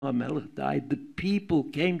HaMelech died, the people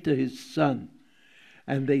came to his son,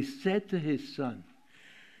 and they said to his son,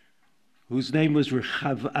 whose name was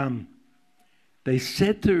Rechavam, they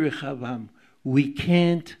said to Rechavam, we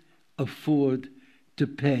can't afford to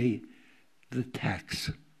pay the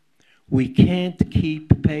tax. We can't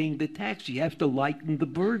keep paying the tax. You have to lighten the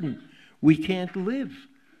burden. We can't live.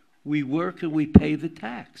 We work and we pay the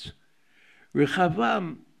tax.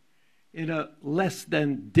 Rechavam, in a less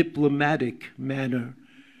than diplomatic manner,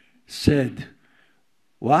 said,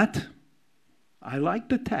 what? I like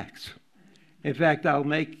the tax. In fact, I'll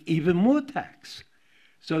make even more tax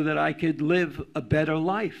so that I could live a better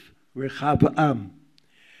life. Rechavam.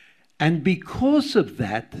 And because of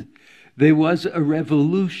that, there was a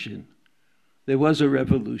revolution. There was a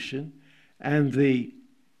revolution, and the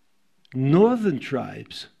northern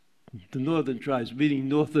tribes, meaning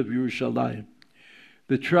north of Yerushalayim,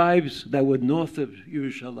 the tribes that were north of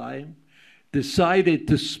Yerushalayim decided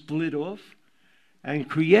to split off and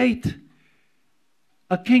create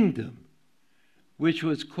a kingdom, which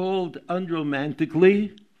was called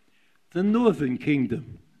unromantically the Northern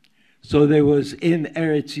Kingdom. So there was in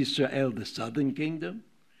Eretz Yisrael the Southern Kingdom,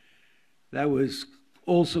 that was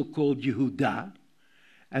also called Yehudah,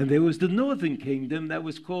 and there was the Northern Kingdom that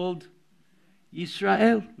was called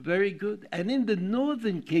Yisrael. Very good. And in the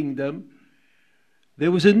Northern Kingdom, there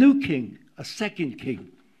was a new king, a second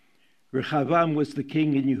king. Rechavam was the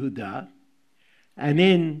king in Yehudah, and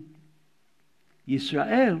in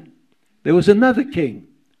Yisrael, there was another king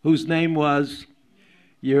whose name was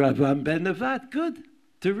Yeravam ben Nevat. Good.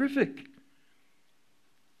 Terrific.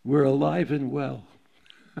 We're alive and well.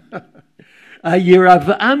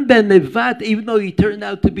 Yeravam ben Nevat, even though he turned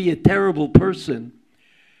out to be a terrible person,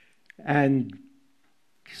 and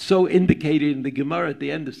so indicated in the Gemara at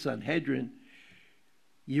the end of Sanhedrin,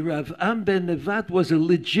 Yeravam ben Nevat was a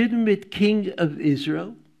legitimate king of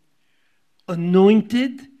Israel,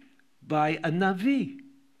 anointed by a Navi,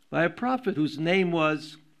 by a prophet whose name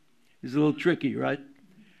was, is a little tricky, right?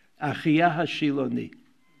 Achiyah HaShiloni.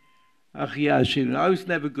 Achiyah HaShiloni. I was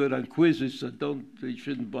never good on quizzes, so they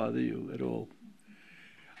shouldn't bother you at all.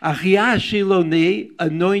 Achiyah HaShiloni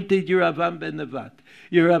anointed Yeravam ben Nevat.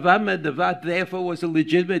 Yeravam ben Nevat, therefore, was a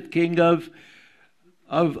legitimate king of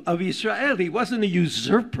Israel. He wasn't a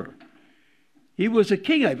usurper. He was a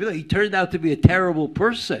king. I feel he turned out to be a terrible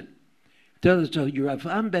person. So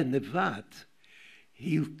Yeravam ben Nevat,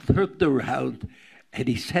 he looked around and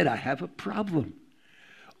he said, I have a problem.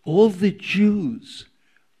 All the Jews,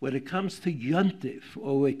 when it comes to Yontif,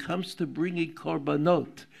 or when it comes to bringing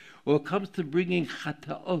korbanot, or it comes to bringing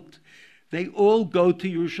chataot, they all go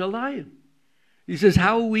to Yerushalayim. He says,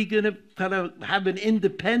 how are we going to kind of have an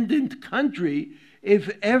independent country if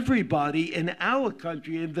everybody in our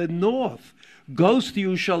country, in the north, goes to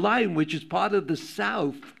Yerushalayim, which is part of the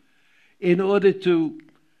south, in order to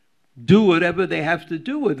do whatever they have to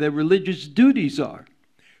do, what their religious duties are?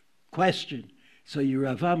 Question. So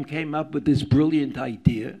Yeravam came up with this brilliant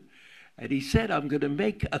idea, and he said, I'm going to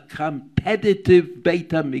make a competitive Beit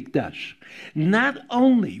HaMikdash. Not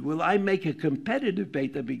only will I make a competitive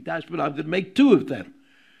Beit HaMikdash, but I'm going to make two of them.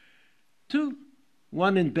 Two.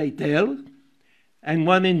 One in Beit El and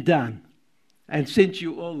one in Dan. And since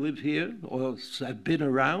you all live here, or have been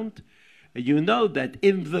around, you know that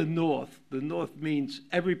in the north means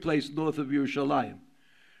every place north of Yerushalayim,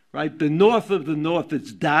 right? The north of the north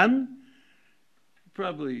is Dan.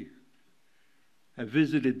 Probably have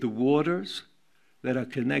visited the waters that are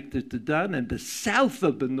connected to Dan, and the south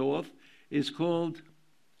of the north is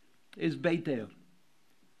Beit El.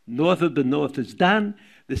 North of the north is Dan,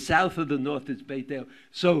 the south of the north is Beit El.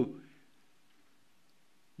 So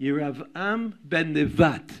Yeravam ben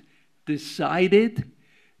Nevat decided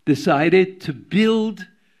to build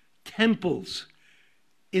temples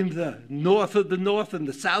in the north of the north and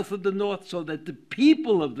the south of the north, so that the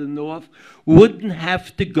people of the north wouldn't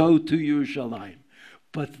have to go to Yerushalayim.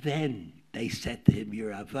 But then they said to him,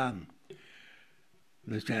 Yeravam,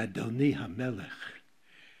 Adoni HaMelech,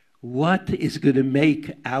 what is going to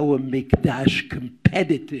make our Mikdash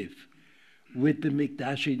competitive with the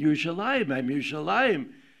Mikdash in Yerushalayim? In Yerushalayim,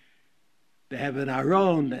 they have an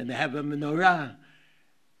Aron, and they have a menorah,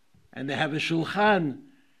 and they have a shulchan,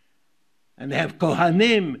 and they have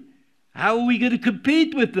Kohanim. How are we going to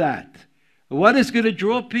compete with that? What is going to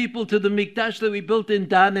draw people to the Mikdash that we built in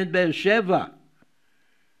Dan and Beersheba?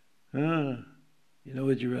 You know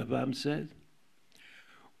what Yeravam said?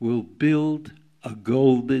 We'll build a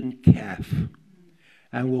golden calf.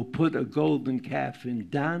 And we'll put a golden calf in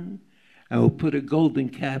Dan, and we'll put a golden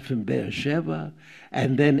calf in Beersheba,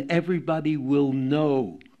 and then everybody will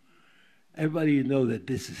know that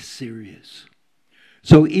this is serious.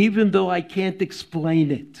 So even though I can't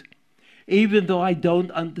explain it, even though I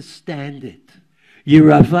don't understand it,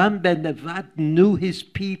 Yeravam ben Nevat knew his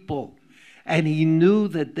people, and he knew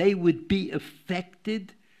that they would be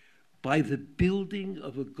affected by the building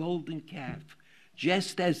of a golden calf.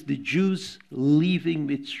 Just as the Jews leaving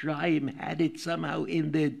Mitzrayim had it somehow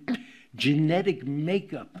in their genetic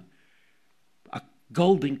makeup, a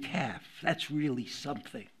golden calf, that's really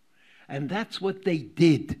something. And that's what they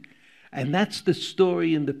did. And that's the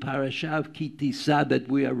story in the parasha of Ki Tisa that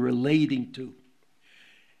we are relating to.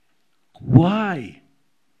 Why?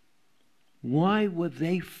 Why were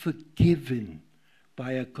they forgiven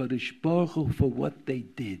by HaKadosh Baruch Hu for what they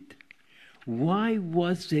did? Why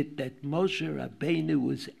was it that Moshe Rabbeinu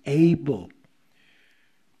was able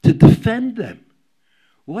to defend them?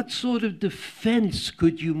 What sort of defense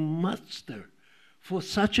could you muster for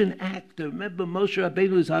such an act? Remember, Moshe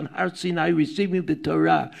Rabbeinu was on Har Sinai receiving the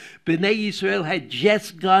Torah. Bnei Yisrael had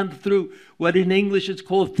just gone through what in English is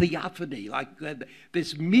called theophany, like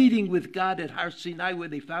this meeting with God at Har Sinai where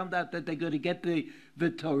they found out that they're going to get the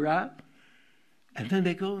Torah. And then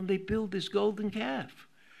they go and they build this golden calf.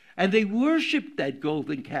 And they worshipped that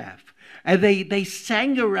golden calf. And they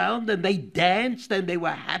sang around and they danced and they were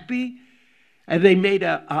happy. And they made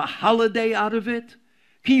a holiday out of it.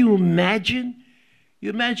 Can you imagine? You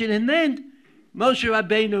imagine? And then Moshe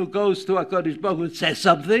Rabbeinu goes to HaKadosh Baruch Hu and says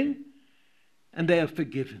something. And they are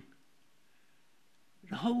forgiven.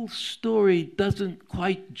 The whole story doesn't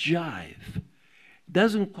quite jive.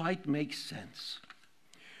 Doesn't quite make sense.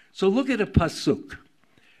 So look at a pasuk.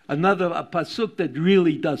 A pasuk that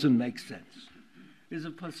really doesn't make sense. There's a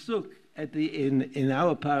pasuk in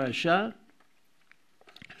our parasha.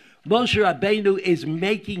 Moshe Rabbeinu is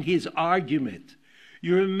making his argument.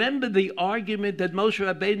 You remember the argument that Moshe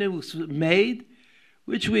Rabbeinu made,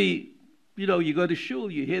 which you go to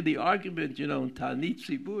shul, you hear the argument, in Tanit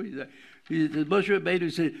Tzibur. Moshe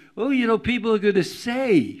Rabbeinu said, people are going to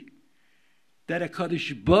say that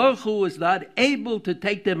HaKadosh Baruch Hu was not able to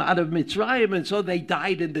take them out of Mitzrayim, and so they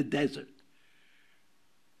died in the desert.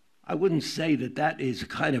 I wouldn't say that is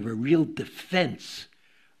kind of a real defense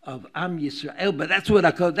of Am Yisrael, but that's what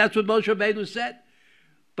Moshe Rabbeinu said.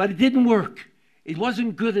 But it didn't work. It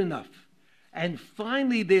wasn't good enough. And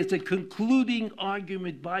finally, there's a concluding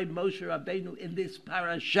argument by Moshe Rabbeinu in this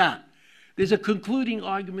parasha. There's a concluding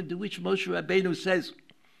argument to which Moshe Rabbeinu says,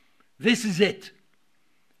 this is it.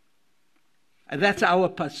 And that's our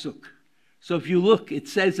pasuk. So if you look, it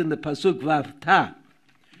says in the pasuk, Vavta.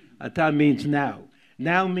 Ata means now.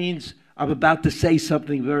 Now means I'm about to say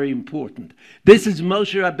something very important. This is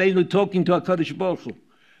Moshe Rabbeinu talking to HaKadosh Baruch Hu.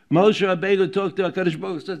 Moshe Rabbeinu talking to HaKadosh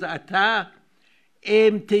Baruch Hu says, Ata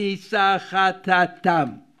im tisa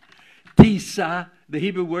chatatam. Tisa, the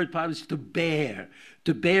Hebrew word probably is to bear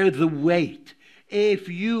the weight. If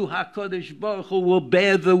you, HaKadosh Baruch Hu, will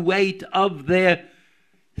bear the weight of their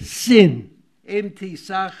sin, im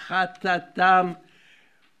tisa chatatam,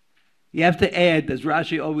 you have to add, as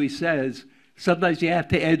Rashi always says, sometimes you have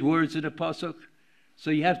to add words in a pasuk.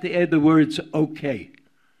 So you have to add the words okay.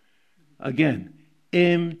 Again,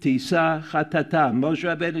 im tisa chatatam. Moshe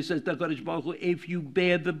Rabbeinu says to HaKadosh Baruch Hu, if you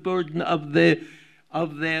bear the burden of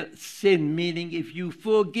their sin, meaning if you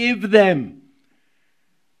forgive them.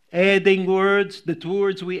 Adding words, the two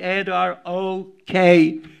words we add are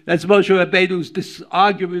okay. That's Moshe Rabbeinu's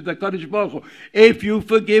argument with HaKadosh Baruch Hu. If you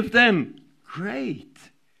forgive them, great.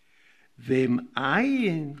 Vim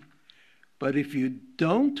ayin. But if you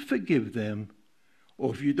don't forgive them,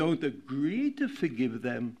 or if you don't agree to forgive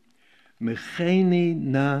them, mecheni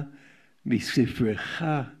na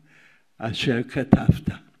misifrecha asher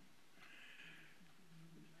katafta.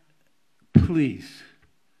 Please,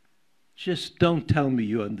 just don't tell me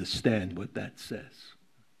you understand what that says.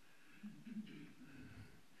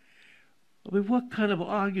 I mean, what kind of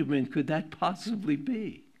argument could that possibly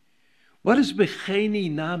be? What is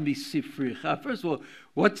mecheni na misifrecha? First of all,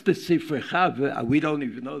 what's the sifrecha? We don't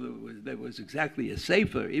even know there was exactly a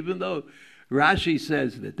sefer, even though Rashi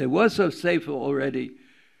says that there was a sefer already.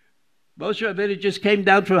 Moshe Rabbeinu just came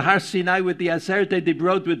down from Har Sinai with the Aseret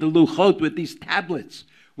Dibrot, with the Luchot, with these tablets,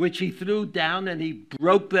 which he threw down and he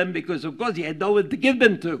broke them because, of course, he had no one to give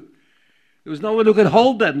them to. There was no one who could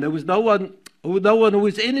hold them. There was no one who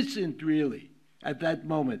was innocent, really, at that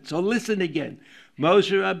moment. So listen again.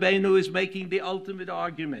 Moshe Rabbeinu is making the ultimate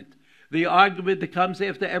argument. The argument that comes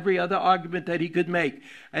after every other argument that he could make.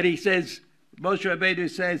 And he says, Moshe Rabbeinu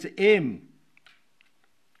says, im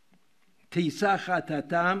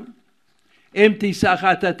tisachatatam,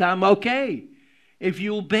 okay. if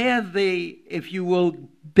you will bear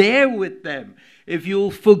with them, if you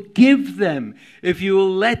will forgive them, if you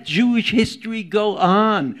will let Jewish history go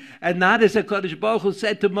on, and not as HaKadosh Baruch Hu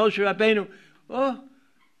said to Moshe Rabbeinu, oh,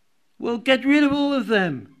 we'll get rid of all of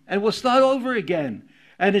them, and we'll start over again.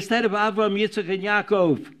 And instead of Avram, Yitzchak, and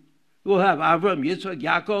Yaakov, we'll have Avram, Yitzchak,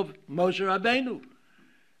 Yaakov, Moshe Rabbeinu.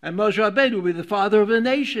 And Moshe Rabbeinu will be the father of a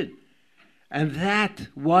nation. And that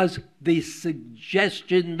was the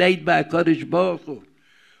suggestion made by HaKadosh Baruch Hu.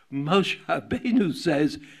 Moshe Rabbeinu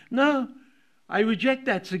says, no, I reject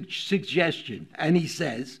that suggestion. And he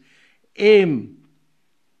says, Im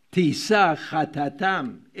tisa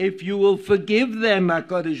chatatam, if you will forgive them,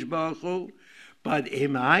 HaKadosh Baruch Hu, but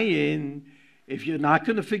im ayin, if you're not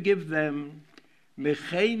going to forgive them,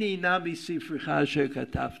 mecheni nami sifricha asher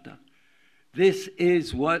katafta. This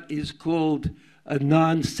is what is called a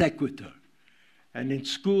non sequitur. And in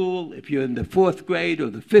school, if you're in the 4th grade or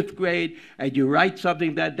the 5th grade, and you write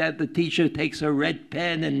something that the teacher takes a red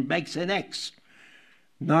pen and makes an X,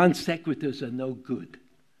 non sequiturs are no good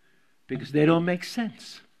because they don't make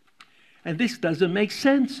sense. And this doesn't make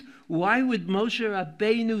sense. Why would Moshe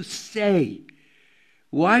Rabbeinu say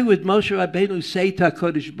to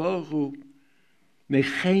HaKadosh Baruch Hu,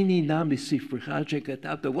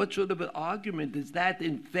 what sort of an argument is that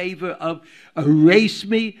in favor of erase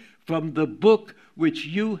me from the book which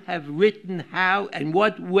you have written? How and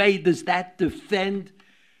what way does that defend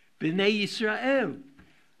Bnei Yisrael?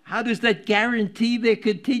 How does that guarantee their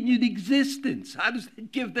continued existence? How does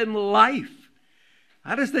that give them life?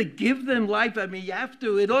 How does that give them life? I mean, you have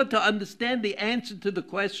to, in order to understand the answer to the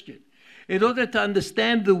question, in order to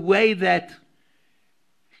understand the way that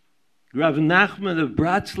Rav Nachman of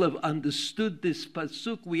Bratslav understood this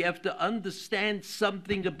pasuk, we have to understand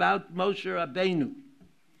something about Moshe Rabbeinu.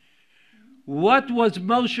 What was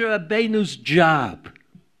Moshe Rabbeinu's job?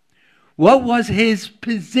 What was his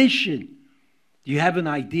position? Do you have an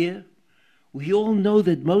idea? We all know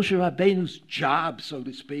that Moshe Rabbeinu's job, so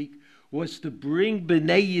to speak, was to bring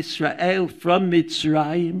Bnei Yisrael from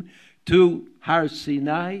Mitzrayim to Har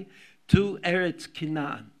Sinai to Eretz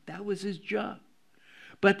Canaan. That was his job.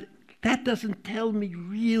 But that doesn't tell me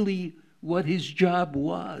really what his job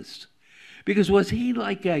was. Because was he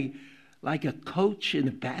like a coach in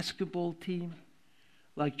a basketball team?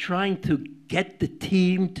 Like trying to get the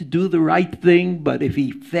team to do the right thing, but if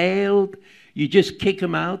he failed, you just kick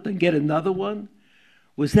him out and get another one?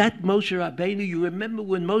 Was that Moshe Rabbeinu? You remember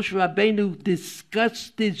when Moshe Rabbeinu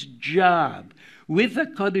discussed his job with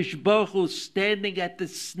HaKadosh Baruch Hu standing at the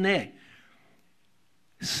sneh.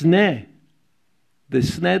 Sneh. The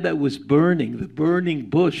sneh that was burning, the burning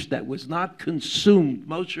bush that was not consumed.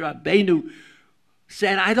 Moshe Rabbeinu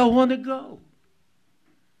said, I don't want to go.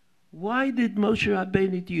 Why did Moshe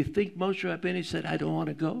Rabbeinu, do you think Moshe Rabbeinu said, I don't want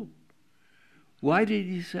to go? Why did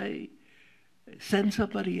he say, send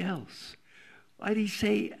somebody else? Why did he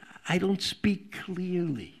say, I don't speak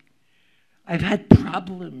clearly? I've had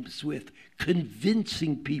problems with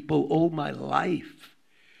convincing people all my life.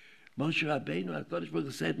 Moshe Rabbeinu, HaKadosh Baruch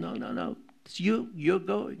Hu said, no. It's you. You're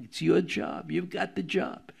going. It's your job. You've got the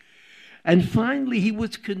job. And finally, he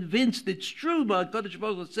was convinced. It's true. HaKadosh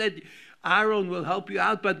Baruch Hu said, Aaron will help you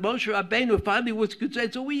out. But Moshe Rabbeinu finally was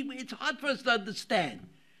concerned. So it's hard for us to understand.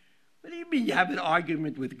 What do you mean you have an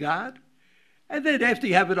argument with God? And then after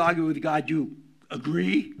you have an argument with God, you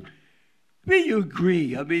agree? I mean, you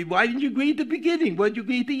agree. I mean, why didn't you agree at the beginning? Why did you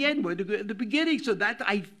agree at the end? Why did you agree at the beginning? So that,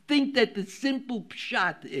 I think that the simple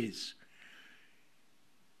pshat is,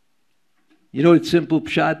 you know what simple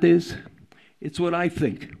pshat is? It's what I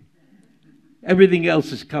think. Everything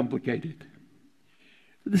else is complicated.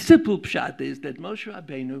 The simple pshat is that Moshe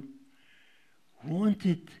Rabbeinu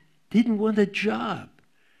didn't want a job.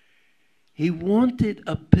 He wanted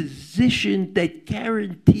a position that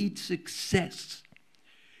guaranteed success.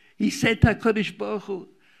 He said to HaKadosh Baruch Hu,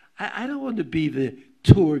 I don't want to be the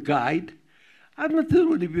tour guide. I'm not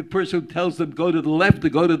want to be the person who tells them go to the left or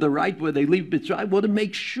go to the right when they leave Mitzrayim. I want to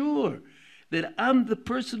make sure that I'm the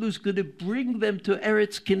person who's going to bring them to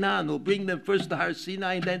Eretz Canaan, or bring them first to Har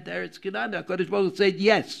Sinai and then to Eretz Canaan. HaKadosh Baruch Hu said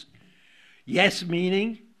yes. Yes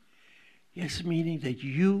meaning that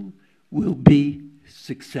you will be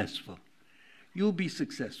successful. You'll be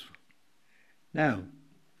successful. Now,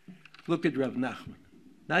 look at Rav Nachman.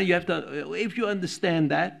 Now you have to, if you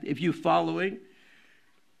understand that, if you're following,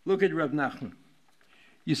 look at Rav Nachman.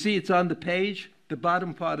 You see it's on the page, the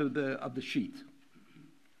bottom part of the sheet.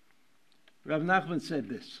 Rav Nachman said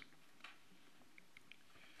this.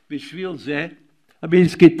 Bishvil zeh, I mean,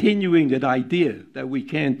 it's continuing an idea that we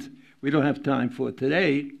don't have time for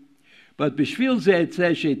today, but Bishvil zeh it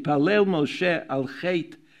says, Palel Moshe al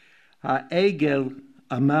chet Ha'egel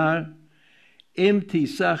amar, im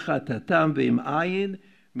tisach hatatam ve'im ayin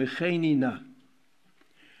mechenina.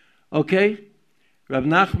 Okay? Rav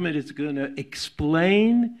Nachman is going to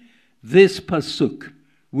explain this pasuk,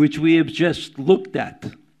 which we have just looked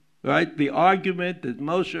at, right? The argument that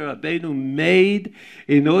Moshe Rabbeinu made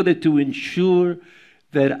in order to ensure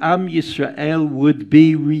that Am Yisrael would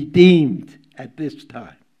be redeemed at this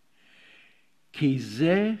time. Ki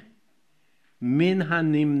zeh min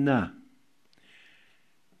hanimna.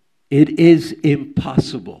 It is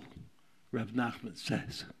impossible, Rav Nachman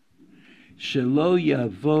says. Shelo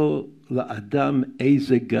yavo la'adam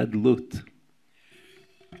eze gadlut.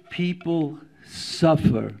 People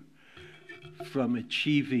suffer from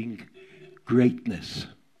achieving greatness.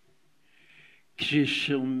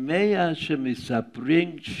 People,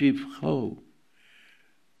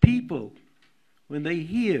 when they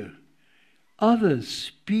hear others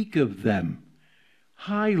speak of them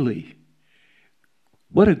highly,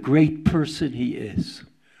 what a great person he is,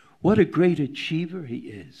 what a great achiever he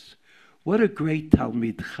is, what a great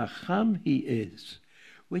Talmid Chacham he is.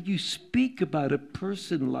 When you speak about a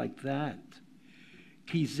person like that,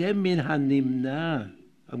 ki zeh min hanimna,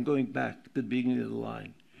 I'm going back to the beginning of the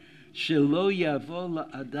line. Shelo yavo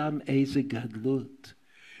la'adam eze gadlut.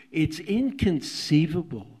 It's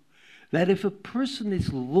inconceivable that if a person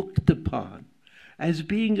is looked upon as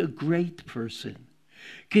being a great person,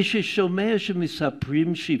 when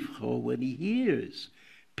he hears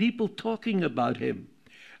people talking about him,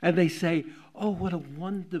 and they say, oh, what a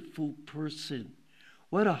wonderful person,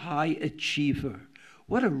 what a high achiever,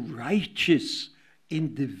 what a righteous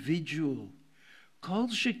individual. Kol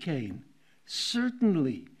shekain,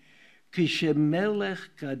 certainly, kishemelech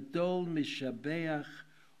gadol mishabeach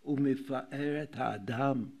umifa'eret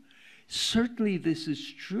ha'adam. Certainly this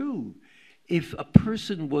is true if a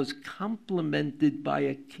person was complimented by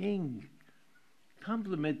a king.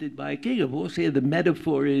 Complimented by a king. Of course, here the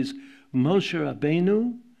metaphor is Moshe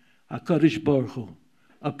Rabbeinu, HaKadosh Baruch Hu.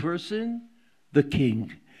 A person, the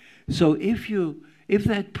king. So if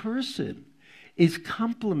that person is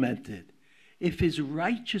complimented, if his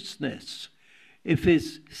righteousness, if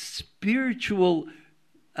his spiritual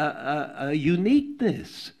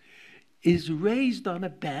uniqueness is raised on a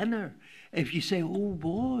banner, if you say, oh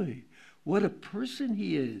boy, what a person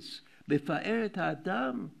he is, Befa'eret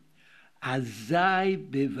Adam, Azai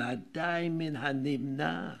bevadai min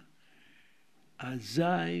hanimna.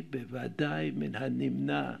 Azai bevadai min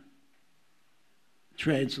hanimna.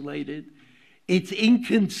 Translated, it's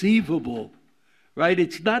inconceivable, right?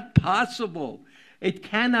 It's not possible. It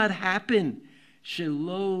cannot happen.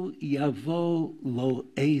 Shelo yavo lo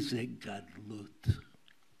eze gadlut.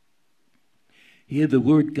 Here the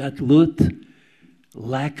word gadlut,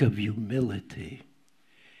 lack of humility.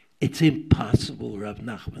 It's impossible, Rav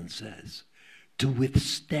Nachman says, to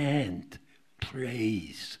withstand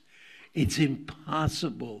praise. It's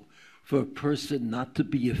impossible for a person not to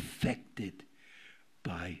be affected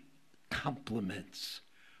by compliments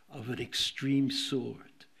of an extreme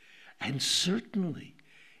sort. And certainly,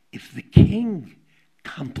 if the king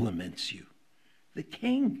compliments you, the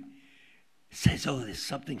king says, oh, there's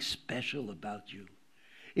something special about you.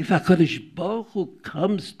 If HaKadosh Baruch Hu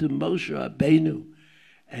comes to Moshe Rabbeinu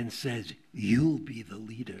and says, you'll be the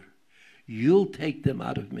leader, you'll take them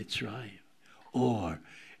out of Mitzrayim. Or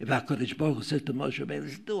if HaKadosh Baruch Hu says to Moshe Rabbeinu,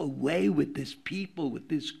 let's do away with this people, with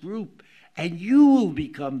this group, and you will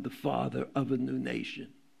become the father of a new nation.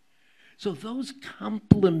 So those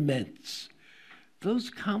compliments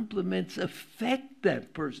affect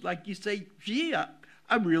that person. Like you say, gee,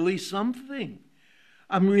 I'm really something.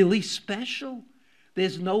 I'm really special.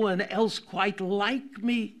 There's no one else quite like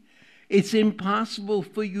me. It's impossible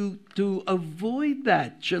for you to avoid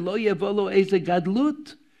that. Shelo yavolo eze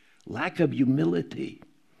gadlut, lack of humility.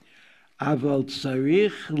 Aval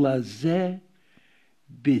tzarich lazeh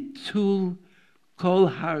bitul kol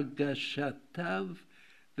hargashatav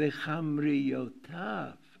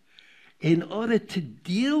v'chamriyotav. In order to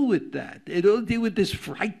deal with that, in order to deal with this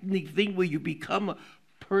frightening thing where you become a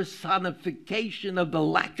personification of the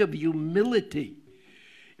lack of humility,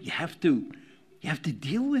 you have to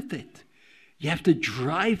deal with it. You have to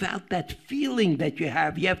drive out that feeling that you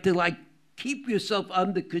have. You have to keep yourself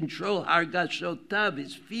under control. Hargashotav,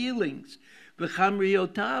 his feelings,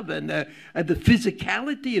 v'chamriyotav, and the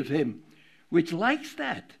physicality of him, which likes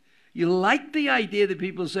that. You like the idea that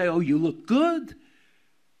people say, oh, you look good.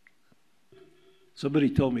 Somebody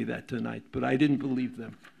told me that tonight, but I didn't believe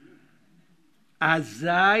them.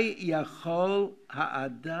 Azai yachol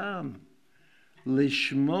ha'adam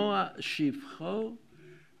lishmoa shivcho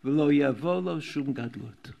v'lo yavo lo shum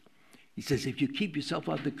gadlut. He says, if you keep yourself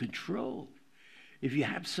under control, if you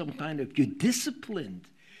have some kind of, you're disciplined,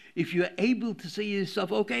 if you're able to say to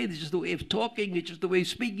yourself, okay, this is the way of talking, it's just the way of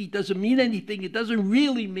speaking, it doesn't mean anything, it doesn't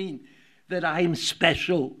really mean that I'm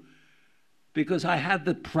special because I have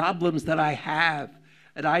the problems that I have,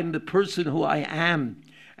 and I'm the person who I am.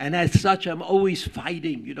 And as such, I'm always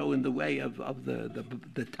fighting, in the way of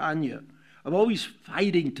the Tanya. I'm always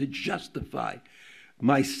fighting to justify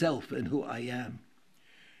myself and who I am.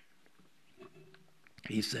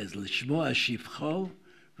 He says, L'shmoa shivcho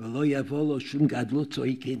v'lo yavo lo shum gadlut. So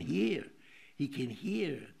he can hear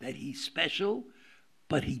that he's special,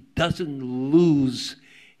 but he doesn't lose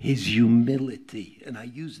his humility. And I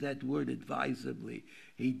use that word advisably.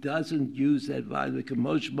 He doesn't use that advisably.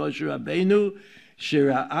 Moshe Rabbeinu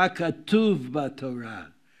shira'a katuv b'Torah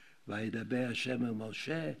v'yidaber Hashem el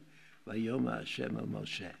Moshe v'yoma Hashem el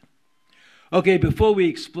Moshe. Okay, before we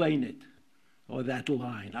explain it, or that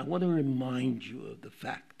line, I want to remind you of the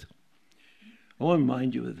fact. I want to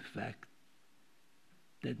remind you of the fact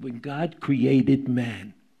that when God created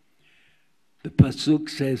man, the Pasuk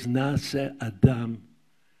says, Na'aseh Adam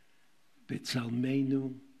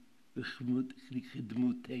b'tzalmeinu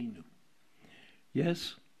v'chidmutenu.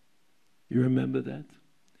 Yes? You remember that?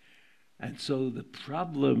 And so the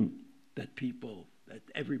problem that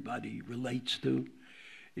everybody relates to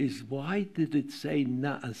is, why did it say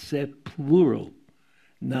Na'aseh plural?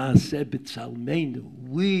 Na'aseh b'tzalmeinu.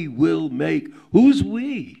 We will make. Who's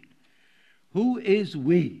we? Who is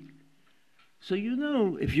we? So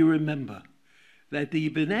if you remember, that the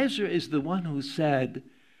Ibn Ezra is the one who said,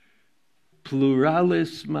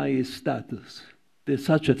 pluralis majestatis. There's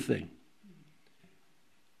such a thing.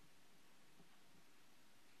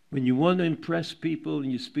 When you want to impress people and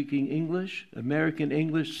you're speaking English, American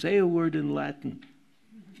English, say a word in Latin.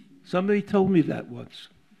 Somebody told me that once.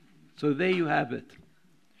 So there you have it.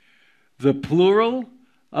 The plural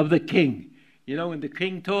of the king. When the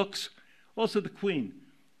king talks, also the queen.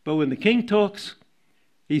 But when the king talks,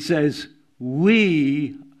 he says,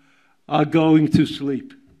 we are going to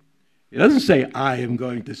sleep. He doesn't say, I am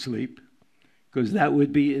going to sleep, because that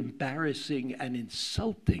would be embarrassing and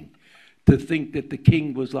insulting to think that the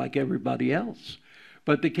king was like everybody else.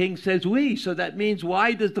 But the king says we. So that means,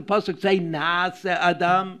 why does the pasuk say Na'aseh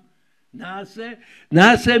Adam? Na'aseh?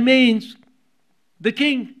 Na'aseh means the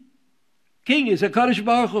king. King is a Kadosh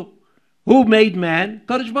Baruch Hu. Who made man?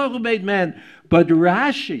 Kadosh Baruch Hu made man. But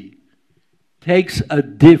Rashi takes a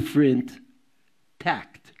different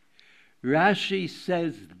tact. Rashi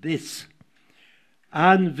says this: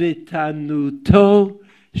 An v'tanuto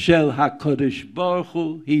shel HaKadosh Baruch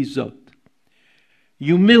Hu hizot.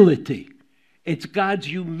 Humility. It's God's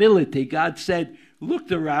humility. God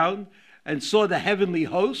looked around and saw the heavenly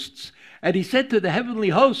hosts, and he said to the heavenly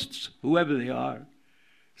hosts, whoever they are,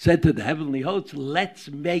 said to the heavenly hosts, let's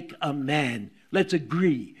make a man. Let's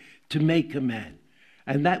agree to make a man.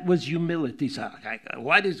 And that was humility. So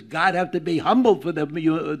why does God have to be humble for the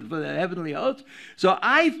heavenly hosts? So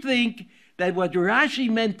I think that what Rashi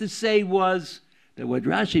meant to say was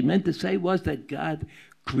that God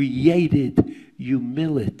created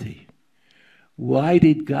humility. Why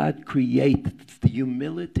did God create the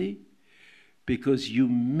humility? Because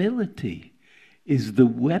humility is the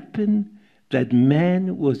weapon that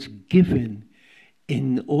man was given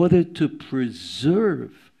in order to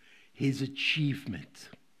preserve his achievement.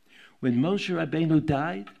 When Moshe Rabbeinu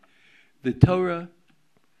died, the Torah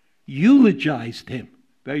eulogized him.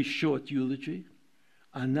 Very short eulogy.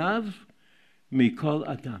 Anav mikol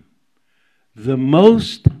Adam. The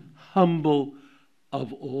most humble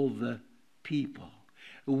of all the people.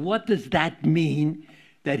 What does that mean?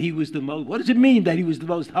 That he was the most, what does it mean that he was the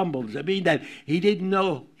most humble? Does it mean that he didn't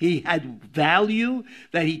know he had value?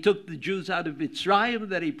 That he took the Jews out of Mitzrayim?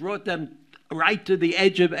 That he brought them right to the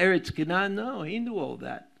edge of Eretz Canaan? No, he knew all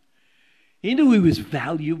that. He knew he was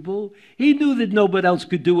valuable. He knew that nobody else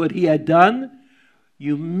could do what he had done.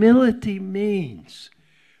 Humility means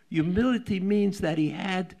that he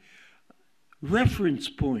had reference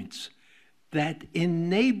points that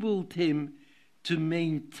enabled him to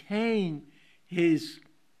maintain his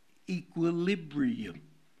equilibrium.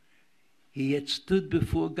 He had stood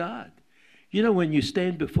before God. When you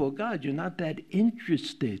stand before God, you're not that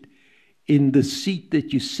interested in the seat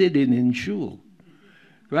that you sit in shul.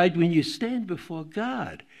 Right? When you stand before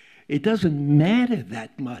God, it doesn't matter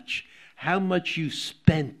that much how much you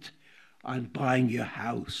spent on buying your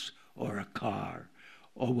house or a car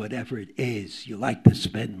or whatever it is you like to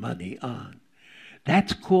spend money on.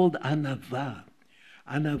 That's called anavah.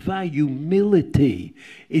 Anava, humility,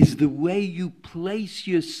 is the way you place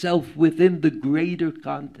yourself within the greater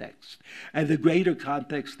context. And the greater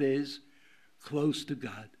context is close to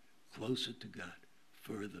God, closer to God,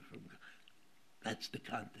 further from God. That's the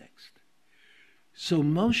context. So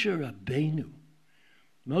Moshe Rabbeinu,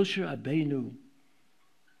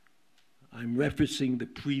 I'm referencing the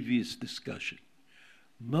previous discussion.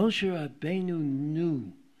 Moshe Rabbeinu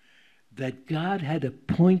knew that God had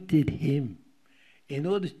appointed him in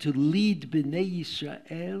order to lead Bnei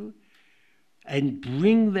Yisrael and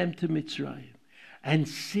bring them to Mitzrayim. And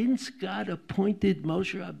since God appointed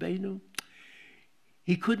Moshe Rabbeinu,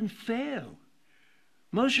 he couldn't fail.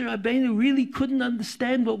 Moshe Rabbeinu really couldn't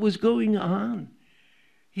understand what was going on.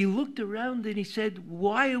 He looked around and he said,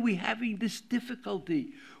 why are we having this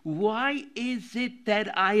difficulty? Why is it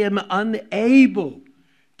that I am unable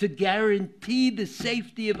to guarantee the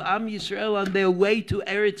safety of Am Yisrael on their way to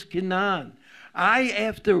Eretz Canaan? I,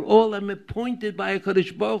 after all, am appointed by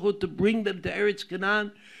HaKadosh Baruch Hu to bring them to Eretz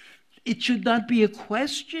Canaan. It should not be a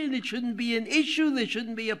question. It shouldn't be an issue. There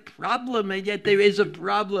shouldn't be a problem, and yet there is a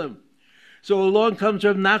problem. So along comes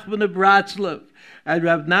Rav Nachman of Bratslav, and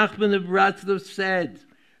Rav Nachman of Bratslav said,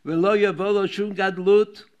 "V'lo yavolo shum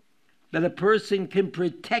gadlut," that a person can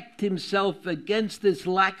protect himself against this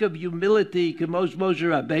lack of humility, K'mosh Moshe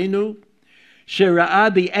Rabbeinu, Shera'ah,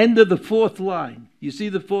 the end of the fourth line. You see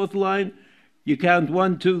the fourth line? You count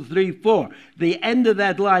 1, 2, 3, 4. The end of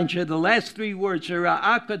that line, the last three words,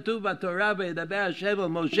 Shera'ah katuv b'Torah v'yedaber Hashem el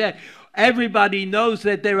Moshe. Everybody knows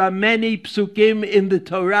that there are many psukim in the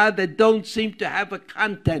Torah that don't seem to have a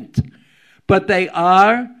content. But they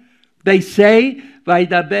say,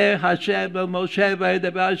 Vaydaber Hashem el Moshe,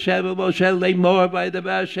 Vaydaber Hashem el Moshe, Lemor,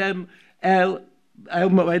 Vaydaber Hashem el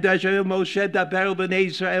Moshe, Daber b'nei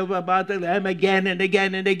Yisrael, v'amad lehem, again and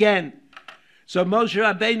again and again. So Moshe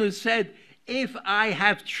Rabbeinu said, if I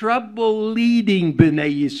have trouble leading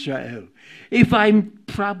Bnei Yisrael, if I'm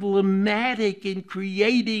problematic in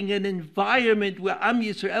creating an environment where Am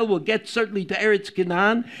Yisrael will get certainly to Eretz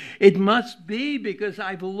Canaan, it must be because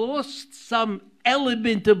I've lost some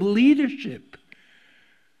element of leadership.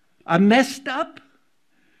 I'm messed up.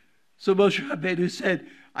 So Moshe Rabbeinu said,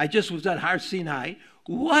 I just was at Har Sinai.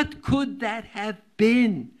 What could that have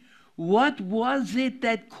been? What was it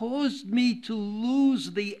that caused me to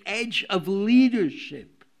lose the edge of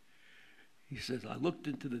leadership? He says, I looked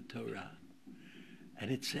into the Torah, and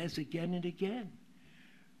it says again and again,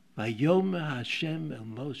 Vayomer Hashem el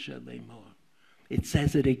Moshe lemor. It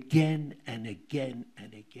says it again and again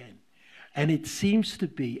and again. And it seems to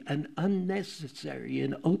be an unnecessary,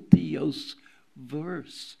 an otios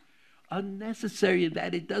verse. Unnecessary in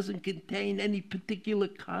that it doesn't contain any particular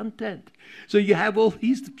content. So you have all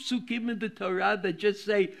these psukim in the Torah that just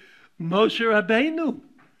say, Moshe Rabbeinu.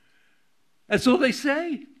 That's all they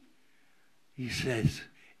say. He says,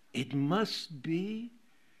 it must be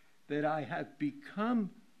that I have become,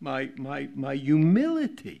 my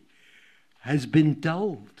humility has been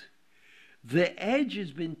dulled. The edge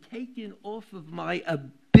has been taken off of my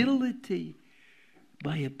ability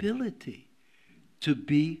to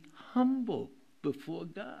be humble before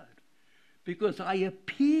God. Because I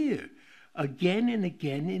appear again and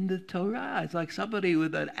again in the Torah. It's like somebody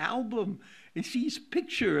with an album and sees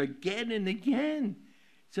picture again and again.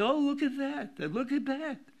 So, oh, look at that, and look at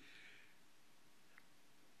that.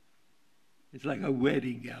 It's like a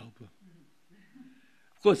wedding album.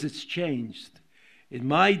 Of course, it's changed. In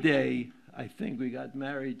my day, I think we got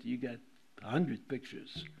married, you got 100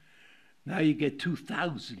 pictures. Now you get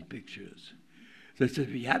 2,000 pictures. So if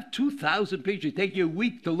you have 2,000 pictures, it takes you a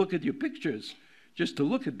week to look at your pictures, just to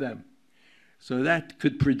look at them. So that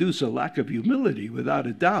could produce a lack of humility, without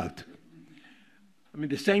a doubt. I mean,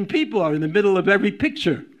 the same people are in the middle of every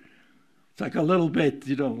picture. It's like a little bit,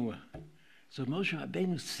 So Moshe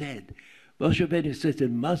Rabbeinu says,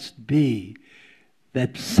 it must be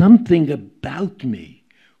that something about me,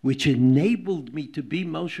 which enabled me to be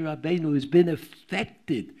Moshe Rabbeinu, has been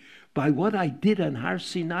affected by what I did on Har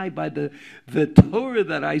Sinai, by the Torah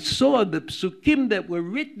that I saw, the psukim that were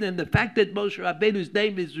written, and the fact that Moshe Rabbeinu's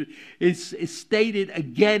name is stated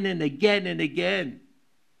again and again and again.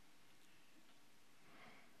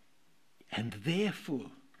 And therefore,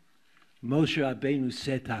 Moshe Rabbeinu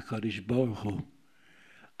said to HaKadosh Baruch Hu,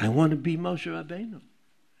 I want to be Moshe Rabbeinu.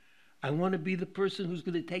 I want to be the person who's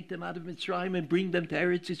going to take them out of Mitzrayim and bring them to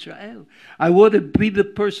Eretz Yisrael. I want to be the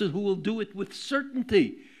person who will do it with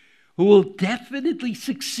certainty, who will definitely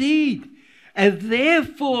succeed. And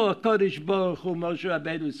therefore, Kadosh Baruch Hu, Moshe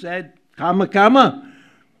Rabbeinu said, Kama,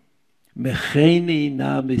 mecheni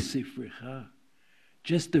na misifrecha.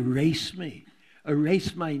 Just erase me,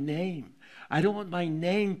 erase my name. I don't want my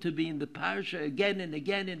name to be in the parasha again and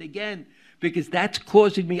again and again, because that's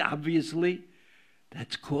causing me, obviously,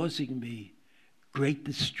 that's causing me great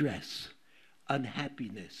distress,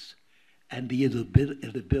 unhappiness, and the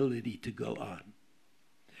inability to go on.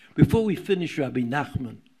 Before we finish Rabbi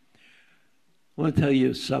Nachman, I want to tell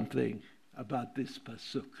you something about this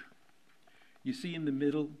pasuk. You see in the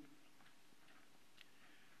middle,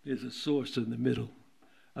 there's a source in the middle.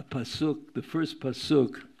 A pasuk, the first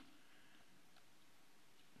pasuk.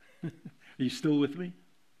 Are you still with me?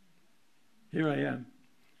 Here I am.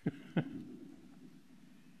 You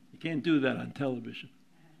can't do that on television.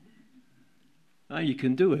 You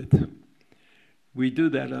can do it. We do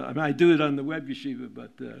that. I do it on the web yeshiva,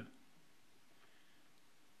 but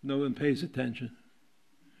no one pays attention.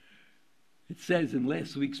 It says in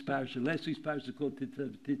last week's parasha is called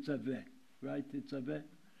Titzaveh, right? Titzaveh.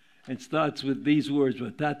 And starts with these words,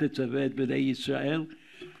 V'ata Titzaveh b'nei Yisrael.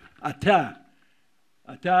 Ata,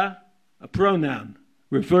 a pronoun,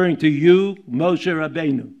 referring to you, Moshe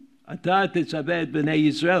Rabbeinu. Ata Titzaveh b'nei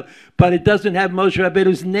Yisrael. But it doesn't have Moshe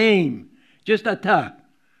Rabbeinu's name. Just Ata.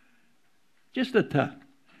 Just Ata.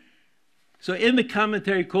 So in the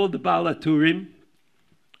commentary called the Baal HaTurim,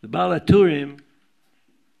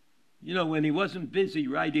 you know, when he wasn't busy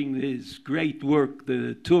writing his great work,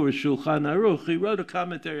 the Torah Shulchan Aruch, he wrote a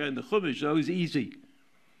commentary on the Chumash, so it was easy.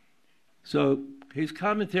 So his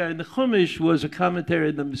commentary on the Chumash was a commentary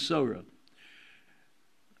on the Mesorah.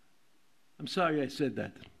 I'm sorry I said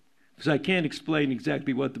that, because I can't explain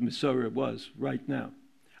exactly what the Mesorah was right now.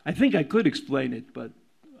 I think I could explain it, but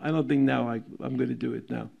I don't think now I'm going to do it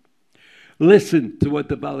now. Listen to what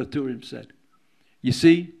the Baal HaTurim said. You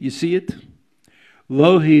see it?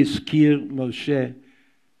 Lo hizkir Moshe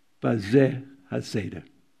bazeh haseder.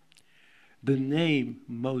 The name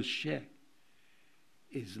Moshe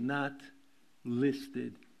is not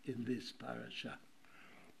listed in this parasha.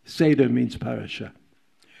 Seder means parasha.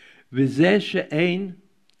 V'zeh she'ein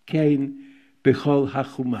kein b'chol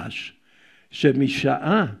hachumash.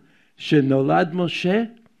 Shemisha'a shenolad Moshe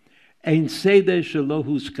ein seder shelo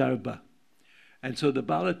huzkar ba. And so the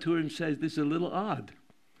Baal HaTurim says this is a little odd,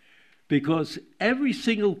 because every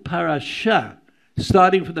single parasha,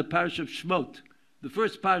 starting from the parasha of Shemot, the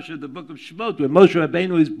first parasha of the book of Shemot, when Moshe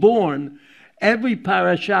Rabbeinu is born, every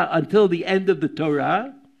parasha until the end of the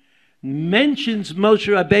Torah mentions Moshe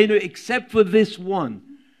Rabbeinu except for this one,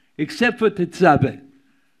 except for Tetzaveh.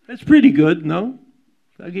 That's pretty good, no?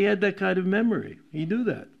 Like he had that kind of memory. He knew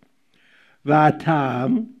that.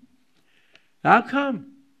 V'atam, how come?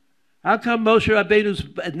 How come Moshe Rabbeinu's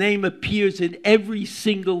name appears in every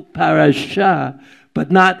single parasha, but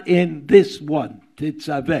not in this one,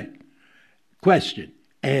 Tetzaveh? Question.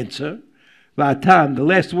 Answer. V'atam, the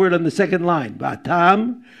last word on the second line.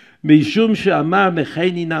 V'atam, mishum she'amar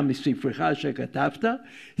mecheni na misifrecha shekatavta.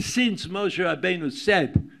 Since Moshe Rabbeinu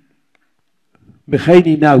said,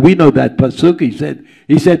 mecheni na, we know that pasuk. He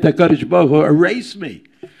said to HaKadosh Baruch Hu,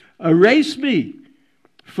 erase me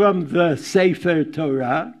from the Sefer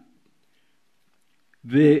Torah.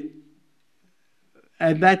 And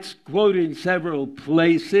that's quoted in several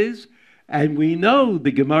places, and we know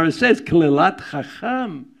the Gemara says Kilelat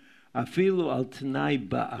Chacham afilu al Tanai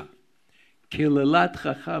ba'a. Kilelat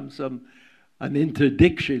Chacham, an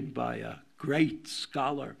interdiction by a great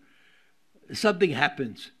scholar. Something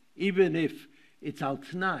happens, even if it's al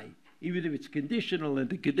Tanai, even if it's conditional and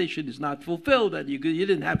the condition is not fulfilled and you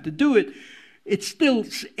didn't have to do it, it's still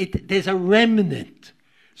there's a remnant.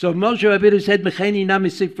 So Moshe Rabbeinu said, Mecheni na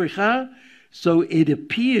misifrecha, so it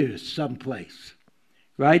appears someplace,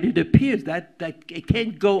 right? It appears that it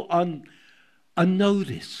can't go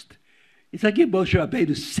unnoticed. It's like if Moshe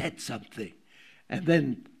Rabbeinu said something, and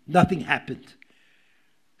then nothing happened.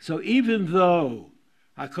 So even though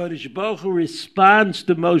HaKadosh Baruch Hu responds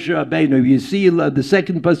to Moshe Rabbeinu, you see the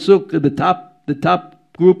second pasuk, the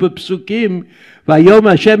top group of psukim, Vayom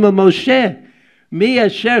Hashem el Moshe, Mi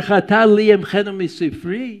asher chata li emchenu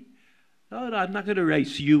misifri. No, I'm not going to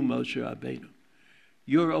erase you, Moshe Rabbeinu.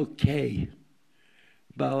 You're okay.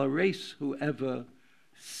 But I'll erase whoever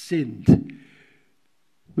sinned.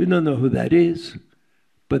 We don't know who that is,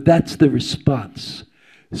 but that's the response.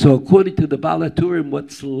 So according to the Baal HaTurim,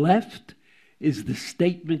 what's left is the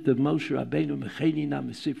statement of Moshe Rabbeinu, Mecheni na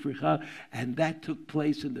misifrecha, and that took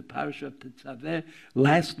place in the parasha of Tetzaveh,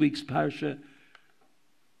 last week's parasha,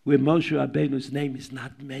 where Moshe Rabbeinu's name is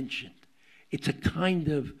not mentioned. It's a kind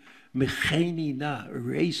of mecheni na,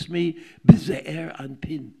 erase me, b'ze'er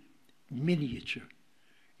anpin, miniature.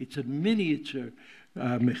 It's a miniature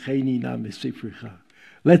mecheni na misifrecha.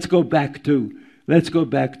 Let's go back to Rabbi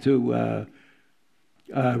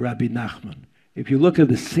Nachman. If you look at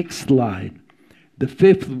the sixth line The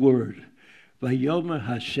fifth word, Vayomer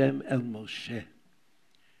Hashem el Moshe.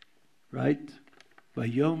 Right?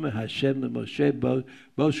 Vayomer Hashem el Moshe. Moshe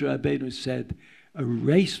Rabbeinu said,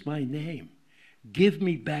 erase my name. Give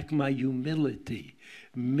me back my humility.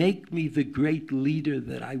 Make me the great leader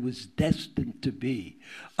that I was destined to be.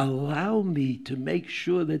 Allow me to make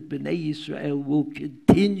sure that Bnei Yisrael will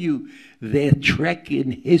continue their trek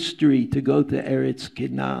in history to go to Eretz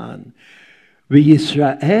Canaan.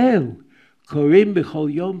 V'Yisrael korim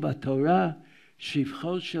b'chol yom b'Torah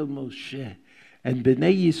shivcho shel Moshe. And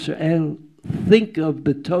Bnei Yisrael think of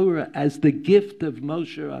the Torah as the gift of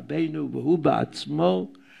Moshe Rabbeinu v'hu ba'atzmo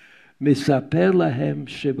misaper lahem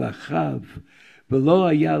shebachav. ולא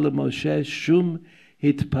היה למשה שום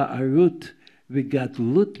התפארות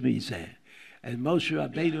וגדלות מזה. And Moshe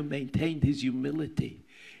Rabbeinu maintained his humility.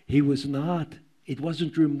 He was not, it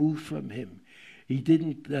wasn't removed from him. He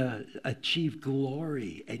didn't achieve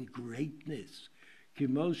glory and greatness. כי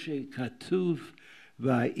Moshe כתוב,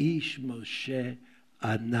 והאיש משה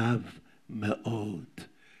ענב מאוד.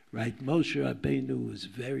 Right? Moshe Rabbeinu was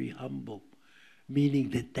very humble. Meaning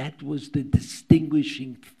that was the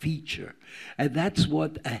distinguishing feature. And that's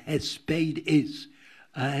what a hesped is.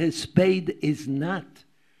 A hesped is not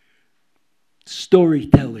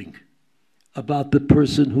storytelling about the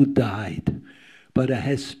person who died, but a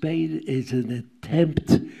hesped is an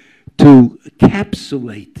attempt to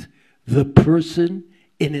encapsulate the person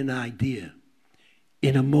in an idea,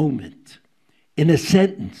 in a moment, in a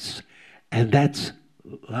sentence. And that's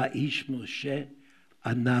Ha'ish Moshe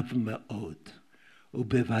Anav Me'od.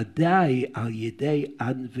 ובוודאי על ידי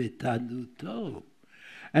ענוותנותו.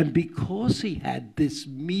 And because he had this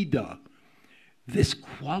midah, this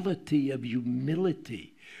quality of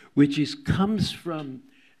humility, which comes from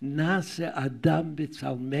Nase Adam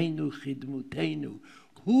b'tzalmenu chidmutenu.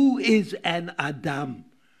 Who is an Adam?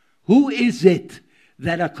 Who is it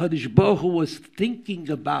that HaKadosh Baruch Hu was thinking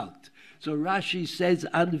about? So Rashi says,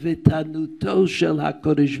 Anvetanuto shel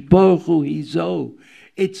HaKadosh Baruch Hu hizo.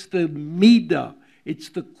 It's the midah. It's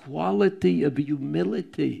the quality of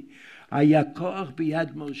humility. Hayakoach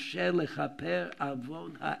biyad Moshe lechaper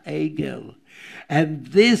avon ha'egel. And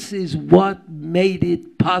this is what made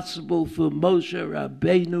it possible for Moshe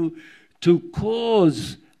Rabbeinu to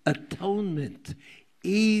cause atonement,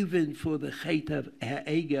 even for the chet of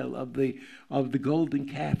ha'egel, of the golden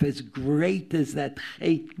calf, as great as that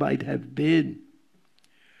chet might have been.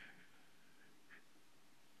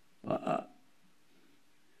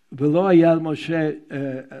 ולא היה משה,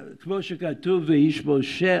 כמו שכתוב, ואיש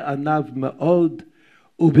משה ענב מאוד,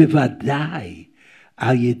 ובוודאי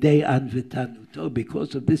על ידי ענוותנותו,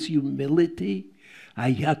 because of this humility,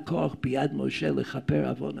 היה כוח ביד משה לכפר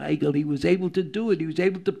עוון העגל. He was able to do it, he was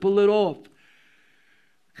able to pull it off.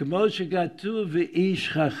 כמו שכתוב, ואיש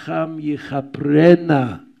חכם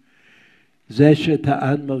יכפרנה, זה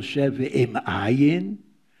שטען משה ואם עין,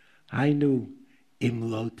 היינו, אם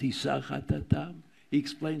לא תישא חטאתם. He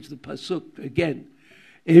explains the pasuk again.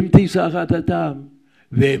 Im tisachat adam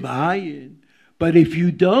ve'im ayin. But if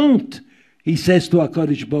you don't, he says to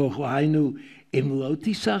HaKadosh Baruch Hu, Hainu, im lo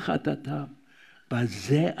tisachat adam,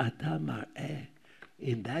 bazeh adam mar'eh.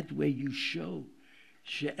 In that way you show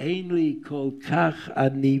she'ein li kol kach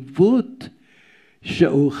anivut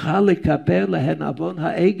she'uchal lekaper lehen avon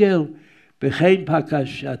ha'egel. Because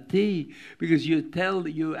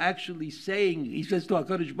you're actually saying, he says to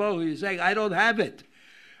HaKadosh Baruch Hu, you're saying, I don't have it.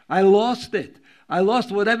 I lost it. I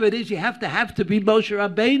lost whatever it is. You have to be Moshe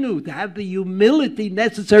Rabbeinu, to have the humility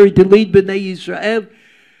necessary to lead Bnei Yisrael.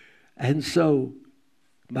 And so,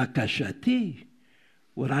 Makashati,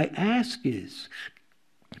 what I ask is,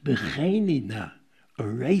 B'cheinina,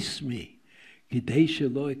 erase me, Kidei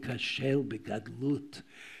shelo ekashel begadlut,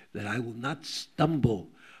 that I will not stumble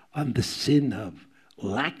on the sin of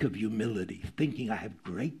lack of humility, thinking I have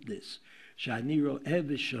greatness. Shani ro'eh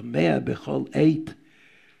v'shomea b'chol eit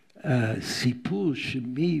sipur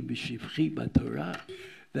shemi b'shivchi b'Torah.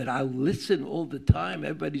 That I'll listen all the time.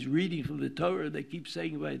 Everybody's reading from the Torah. They keep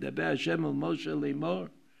saying, "Vaydaber Hashem el Moshe lemor."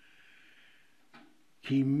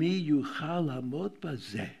 Ki mi yuchal hamod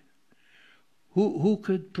bazeh. Who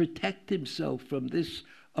could protect himself from this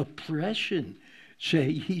oppression? I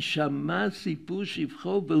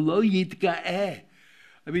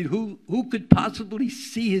mean, who could possibly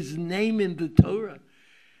see his name in the Torah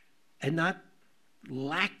and not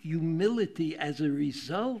lack humility as a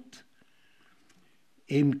result?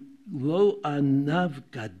 In lo anav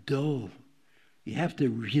gadol, you have to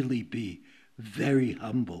really be very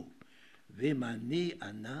humble. V'mani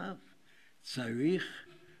anav tzarich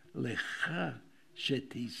lecha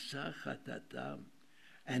shetisach hatatam.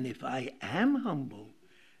 And if I am humble,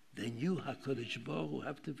 then you, HaKadosh Baruch Hu,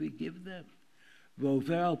 have to forgive them.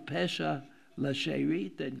 V'over al pesha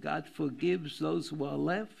l'sherit, and God forgives those who are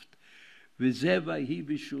left. V'zeh vayhi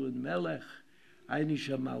b'shur melech,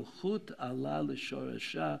 aynisha malchut Allah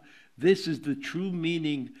l'shorasha. This is the true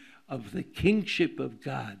meaning of the kingship of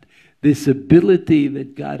God, this ability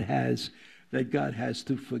that God has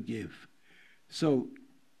to forgive. So,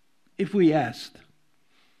 if we asked,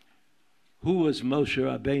 who was Moshe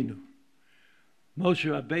Rabbeinu? Moshe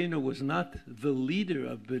Rabbeinu was not the leader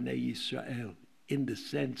of Bnei Yisrael in the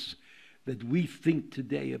sense that we think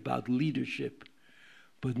today about leadership,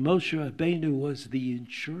 but Moshe Rabbeinu was the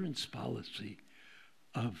insurance policy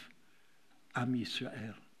of Am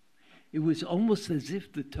Yisrael. It was almost as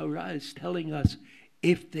if the Torah is telling us,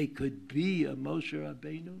 if they could be a Moshe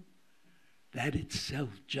Rabbeinu, that itself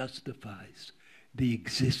justifies the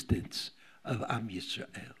existence of Am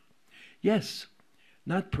Yisrael. Yes,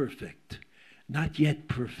 not perfect, not yet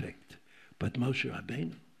perfect, but Moshe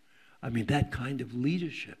Rabbeinu. I mean, that kind of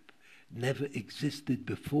leadership never existed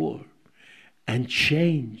before and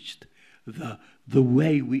changed the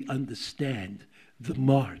way we understand the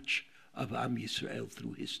march of Am Yisrael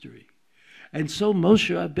through history. And so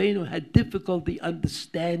Moshe Rabbeinu had difficulty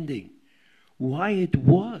understanding why it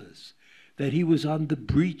was that he was on the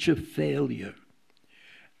breach of failure.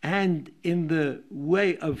 And in the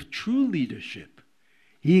way of true leadership,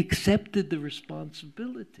 he accepted the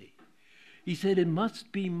responsibility. He said, it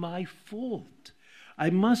must be my fault.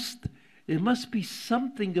 There must be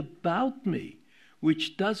something about me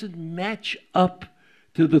which doesn't match up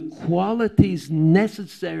to the qualities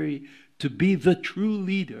necessary to be the true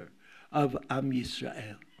leader of Am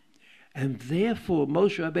Yisrael. And therefore,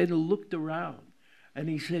 Moshe Rabbeinu looked around and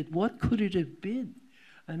he said, what could it have been?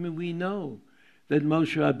 I mean, we know that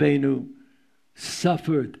Moshe Rabbeinu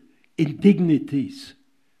suffered indignities,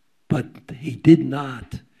 but he did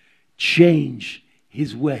not change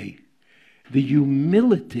his way. The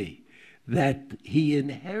humility that he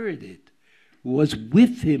inherited was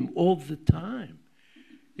with him all the time.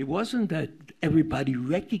 It wasn't that everybody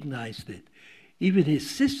recognized it. Even his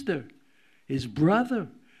sister, his brother,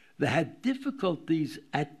 they had difficulties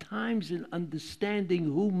at times in understanding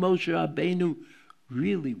who Moshe Rabbeinu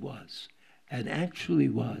really was and actually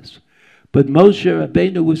was. But Moshe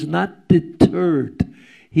Rabbeinu was not deterred.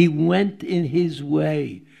 He went in his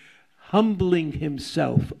way, humbling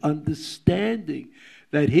himself, understanding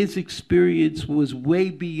that his experience was way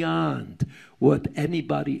beyond what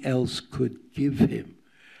anybody else could give him.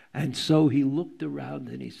 And so he looked around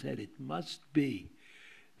and he said, it must be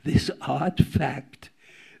this odd fact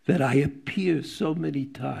that I appear so many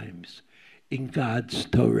times in God's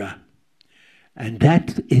Torah. And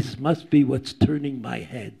that must be what's turning my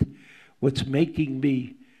head, what's making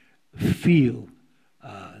me feel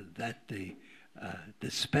that the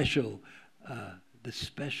special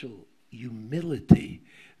humility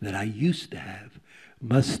that I used to have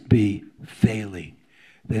must be failing.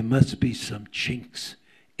 There must be some chinks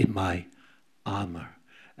in my armor.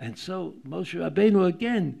 And so Moshe Rabbeinu,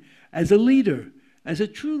 again, as a leader, as a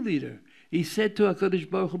true leader, he said to HaKadosh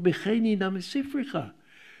Baruch Hu, B'cheni na mesifrecha,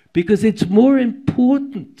 because it's more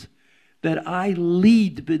important that I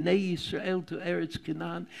lead Bnei Yisrael to Eretz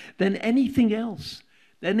Canaan than anything else,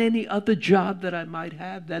 than any other job that I might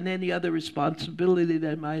have, than any other responsibility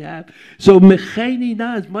that I might have. So B'cheni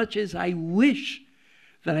na, as much as I wish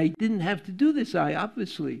that I didn't have to do this,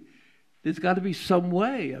 there's got to be some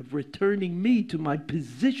way of returning me to my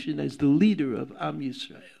position as the leader of Am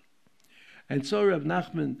Yisrael. And so Rav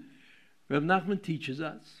Nachman teaches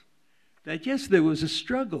us that yes, there was a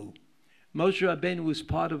struggle. Moshe Rabbeinu was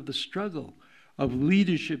part of the struggle of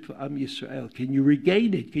leadership for Am Yisrael. Can you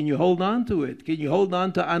regain it? Can you hold on to it? Can you hold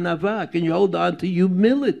on to anava? Can you hold on to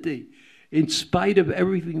humility in spite of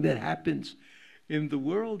everything that happens in the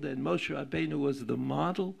world? And Moshe Rabbeinu was the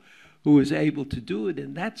model who was able to do it.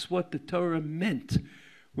 And that's what the Torah meant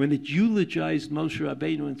when it eulogized Moshe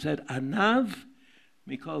Rabbeinu and said, Anav,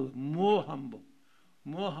 Mikol, more humble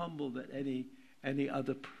than any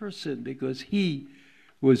other person, because he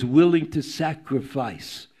was willing to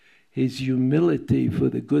sacrifice his humility for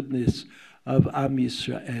the goodness of Am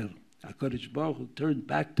Yisrael. HaKadosh Baruch Hu turned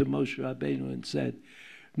back to Moshe Rabbeinu and said,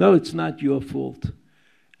 no, it's not your fault.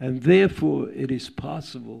 And therefore it is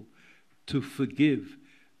possible to forgive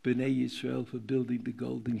Bnei Yisrael for building the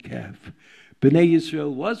golden calf. Bnei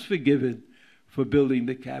Yisrael was forgiven for building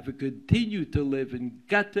the calf. It continued to live and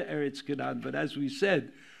got to Eretz Canaan. But as we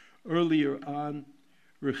said earlier on,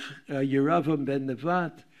 Yeravam ben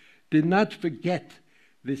Nevat did not forget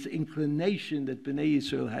this inclination that Bnei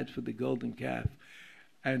Yisrael had for the golden calf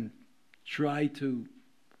and try to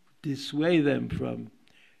dissuade them from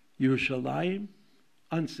Yerushalayim,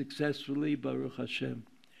 unsuccessfully, Baruch Hashem.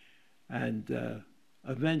 And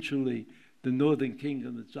eventually the northern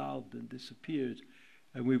kingdom dissolved and disappeared,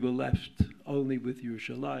 and we were left only with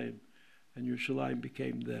Yerushalayim. And Yerushalayim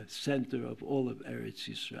became the center of all of Eretz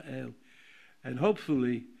Yisrael. And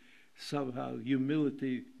hopefully, somehow,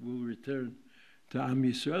 humility will return to Am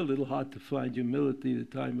Yisrael. A little hard to find humility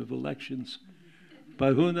at the time of elections.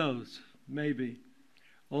 But who knows? Maybe.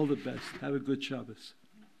 All the best. Have a good Shabbos.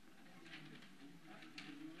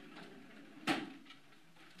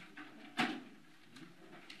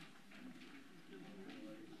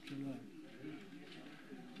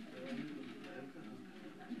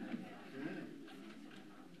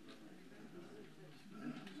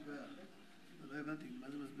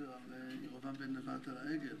 בן נבט על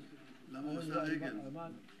העגל. למה הוא עשה עגל?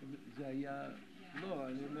 זה היה... לא,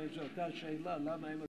 אני אומר שאותה שאלה, למה הם...